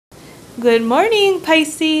Good morning,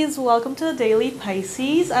 Pisces. Welcome to the Daily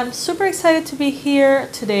Pisces. I'm super excited to be here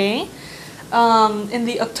today in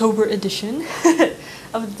the October edition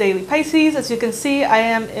of the Daily Pisces. As you can see, I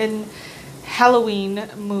am in Halloween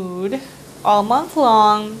mood all month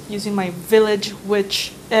long, using my Village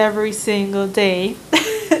Witch every single day.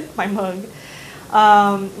 My mug.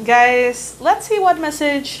 Guys, let's see what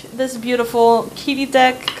message this beautiful kitty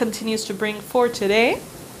deck continues to bring for today.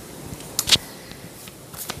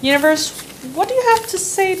 Universe, what do you have to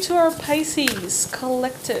say to our Pisces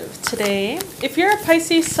collective today? If you're a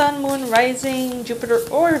Pisces Sun, Moon, Rising, Jupiter,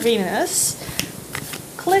 or Venus,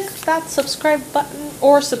 click that subscribe button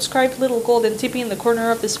or subscribe little golden tippy in the corner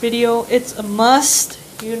of this video. It's a must.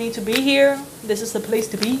 You need to be here. This is the place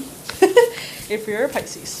to be if you're a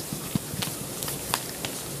Pisces.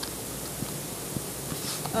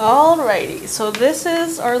 Alrighty, so this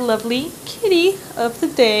is our lovely kitty of the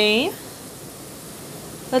day.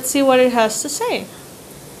 Let's see what it has to say.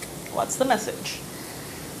 What's the message?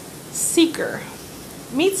 Seeker.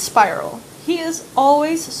 Meet Spiral. He is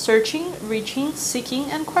always searching, reaching, seeking,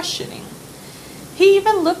 and questioning. He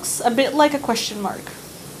even looks a bit like a question mark.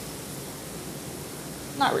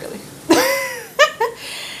 Not really.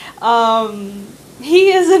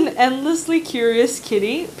 He is an endlessly curious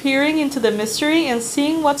kitty, peering into the mystery and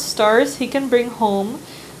seeing what stars he can bring home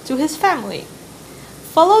to his family.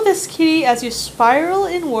 Follow this kitty as you spiral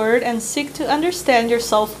inward and seek to understand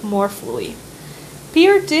yourself more fully.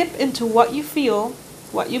 Peer deep into what you feel,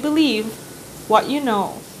 what you believe, what you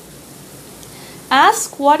know.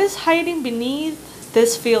 Ask what is hiding beneath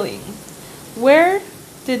this feeling. Where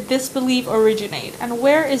did this belief originate, and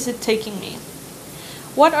where is it taking me?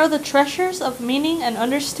 What are the treasures of meaning and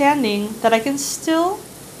understanding that I can distill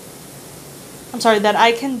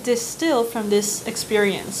from this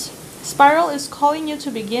experience? Spiral is calling you to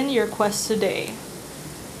begin your quest today.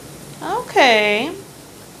 Okay.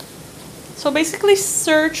 So basically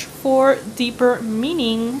search for deeper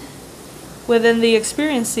meaning within the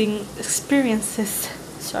experiences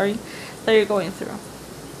that you're going through.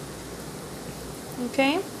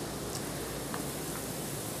 Okay?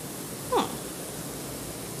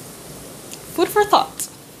 Food for thought.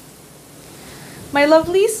 My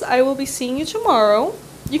lovelies, I will be seeing you tomorrow.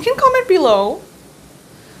 You can comment below.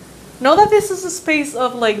 Know that this is a space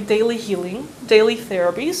of like daily healing, daily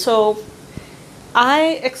therapy, so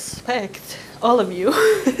I expect all of you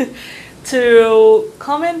to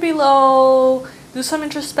comment below, do some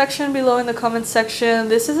introspection below in the comment section.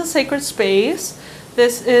 This is a sacred space.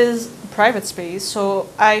 This is a private space, so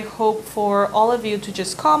I hope for all of you to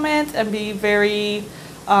just comment and be very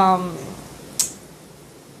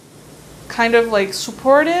kind of like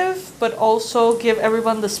supportive, but also give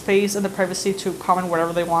everyone the space and the privacy to comment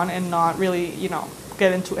whatever they want and not really,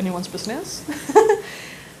 get into anyone's business.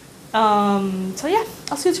 So yeah,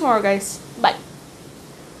 I'll see you tomorrow, guys. Bye.